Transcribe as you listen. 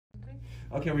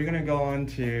Okay, we're gonna go on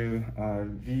to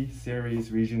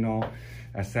V-series regional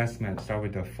assessment. Start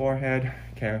with the forehead.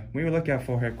 Okay, when we look at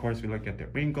forehead, of course, we look at the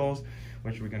wrinkles,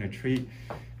 which we're gonna treat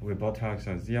with Botox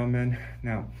or Xeomin.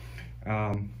 Now,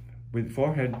 with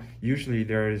forehead, usually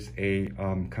there is a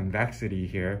convexity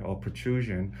here or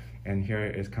protrusion, and here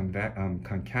is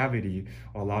concavity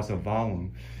or loss of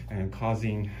volume, and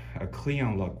causing a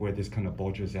Cleon look where this kind of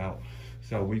bulges out.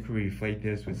 So we could reflate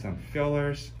this with some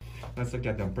fillers. Let's look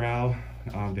at the brow.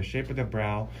 The shape of the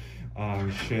brow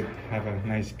should have a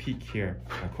nice peak here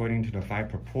according to the 5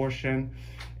 proportion.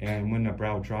 And when the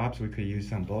brow drops, we could use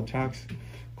some Botox,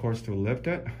 of course, to lift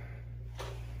it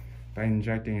by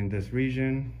injecting in this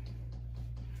region.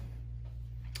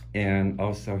 And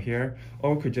also here,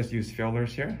 or we could just use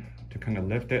fillers here to kind of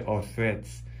lift it, or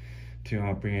threads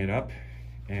to bring it up.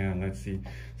 And let's see,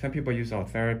 some people use all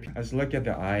therapy. Let's look at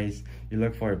the eyes. You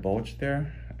look for a bulge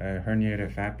there, a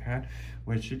herniated fat pad,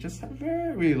 which you just have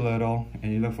very little,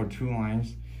 and you look for 2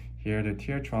 lines here, the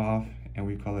tear trough, and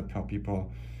we call it palpebral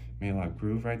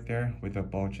groove right there with a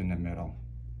bulge in the middle.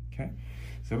 Okay,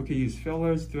 so we could use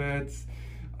fillers, threads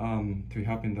to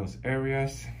help in those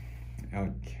areas.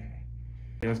 Okay,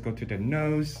 let's go to the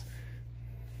nose.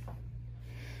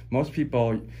 Most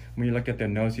people, when you look at the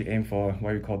nose, you aim for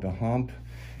what you call the hump,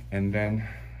 and then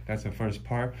that's the first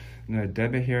part. And the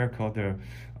debit here called the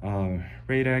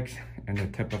radix, and the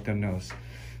tip of the nose.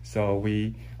 So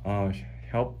we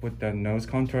help with the nose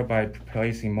contour by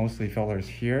placing mostly fillers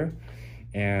here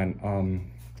and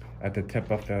at the tip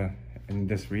of in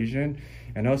this region.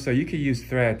 And also you could use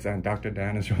threads, and Dr.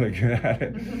 Dan is really good at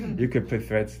it. You could put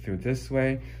threads through this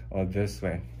way or this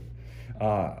way.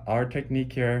 Our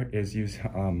technique here is use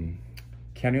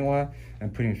cannula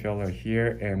and putting filler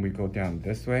here, and we go down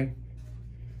this way.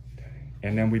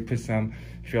 And then we put some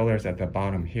fillers at the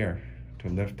bottom here to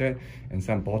lift it, and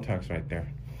some Botox right there.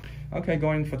 Okay,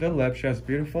 going for the lips. She has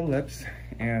beautiful lips,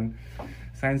 and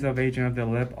signs of aging of the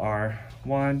lip are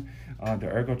 1, the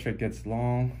ergo trait gets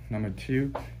long. Number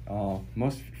 2,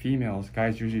 most females,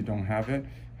 guys usually don't have it,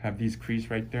 have these creases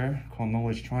right there called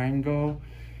Knowledge triangle,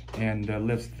 and the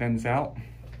lips thins out,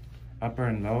 upper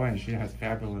and lower, and she has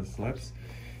fabulous lips.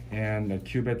 And the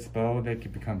cupid's bow, they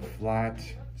could become flat,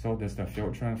 so does the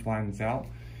filter, flattens out,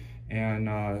 and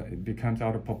it becomes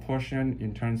out of proportion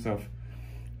in terms of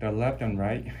the left and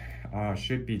right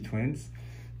should be twins.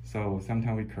 So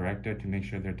sometimes we correct it to make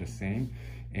sure they're the same.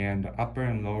 And the upper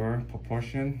and lower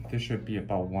proportion, this should be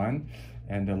about 1,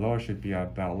 and the lower should be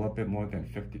about a little bit more than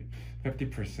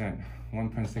 50%,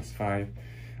 1.65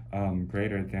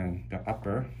 greater than the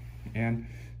upper. And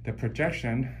the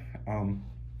projection,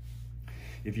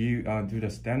 if you do the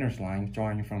Stenner's line,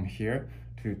 drawing from here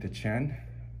to the chin,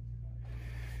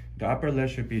 the upper lip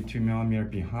should be 2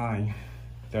 millimeters behind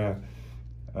the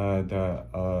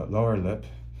lower lip.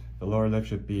 The lower lip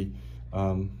should be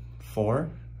 4,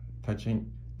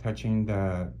 touching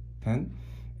the 10,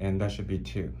 and that should be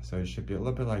 2. So it should be a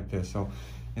little bit like this. So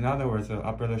in other words, the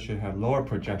upper lip should have lower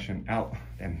projection out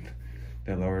than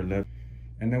the lower lip.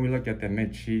 And then we look at the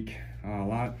mid cheek a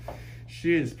lot.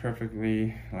 She is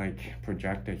perfectly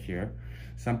projected here.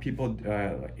 Some people,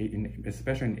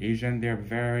 especially in Asian, they're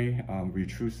very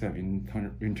retrusive in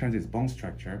terms of its bone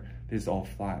structure. This is all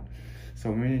flat.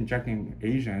 So when you're injecting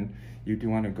Asian, you do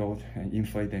want to go and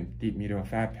inflate the deep medial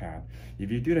fat pad. If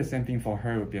you do the same thing for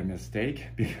her, it would be a mistake,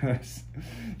 because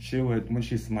she would, when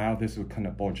she smiled, this would kind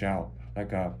of bulge out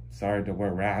like a, sorry the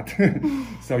word, rat.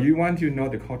 So you want to know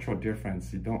the cultural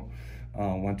difference. You don't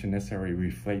want to necessarily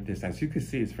reflate this. As you can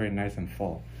see, it's very nice and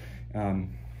full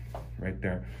right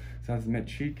there. So that's mid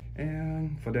cheek.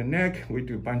 And for the neck, we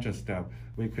do a bunch of stuff.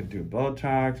 We could do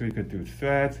Botox, we could do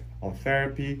threads or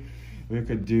therapy. We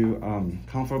could do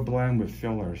comfort blend with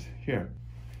fillers here.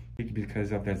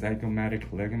 Because of the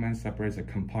zygomatic ligament separates a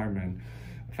compartment,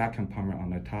 a fat compartment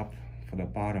on the top for the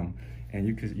bottom. And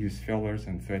you could use fillers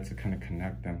and threads to kind of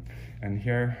connect them. And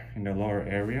here in the lower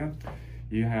area,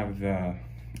 you have the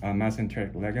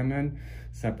mesenteric ligament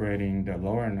separating the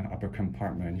lower and upper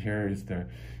compartment. Here is the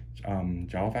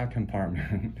jaw fat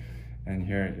compartment, and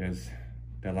here is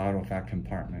the lateral fat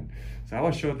compartment. So I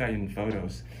will show that in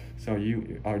photos. So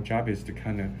our job is to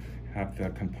kind of have the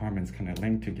compartments kind of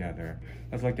linked together.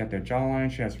 Let's look at the jawline.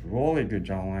 She has really good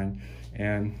jawline,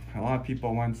 and a lot of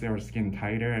people want their skin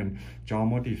tighter and jaw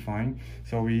more defined.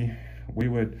 So we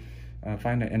would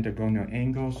find the endogonal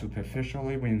angle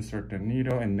superficially. We insert the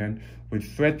needle, and then we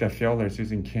thread the fillers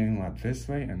using cannula this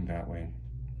way and that way,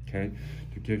 okay,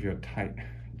 to give you a tight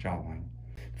jawline.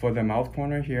 For the mouth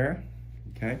corner here,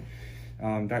 okay,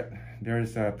 that there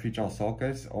is a prejaw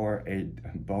sulcus or a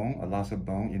bone, a loss of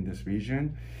bone in this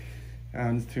region.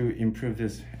 And to improve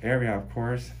this area, of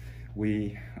course,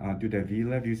 we do the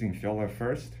V-lift using filler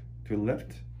first to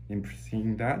lift,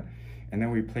 seeing that. And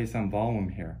then we place some volume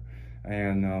here.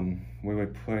 And we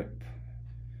would put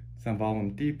some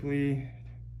volume deeply,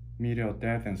 medial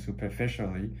depth, and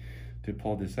superficially to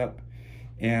pull this up.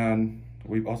 And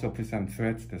we also put some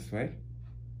threads this way.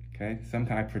 Okay,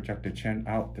 sometimes I project the chin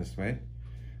out this way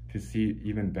to see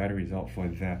even better result for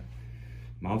the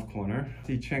mouth corner.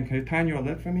 See, chin, can you tighten your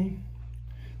lip for me?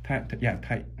 Tight, yeah,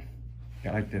 tight.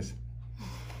 Yeah, like this.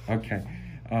 Okay.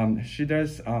 She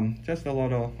does just a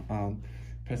little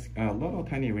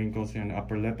tiny wrinkles here in the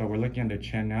upper lip, but we're looking at the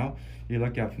chin now. You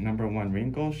look at number 1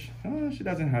 wrinkles. She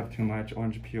doesn't have too much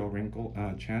orange peel wrinkle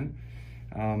chin.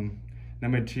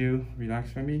 Number 2,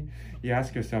 relax for me. You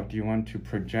ask yourself, do you want to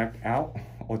project out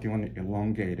or do you want to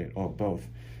elongate it, or both?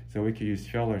 So we could use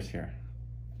fillers here.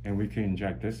 And we can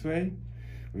inject this way.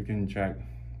 We can inject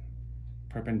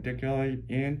perpendicularly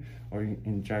in, or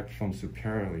inject from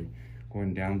superiorly,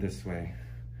 going down this way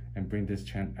and bring this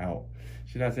chin out.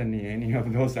 She doesn't need any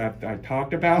of those I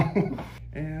talked about.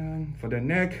 And for the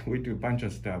neck, we do a bunch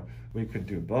of stuff. We could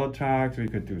do Botox, we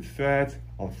could do threads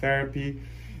or therapy.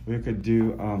 We could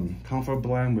do comfort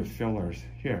blend with fillers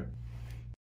here.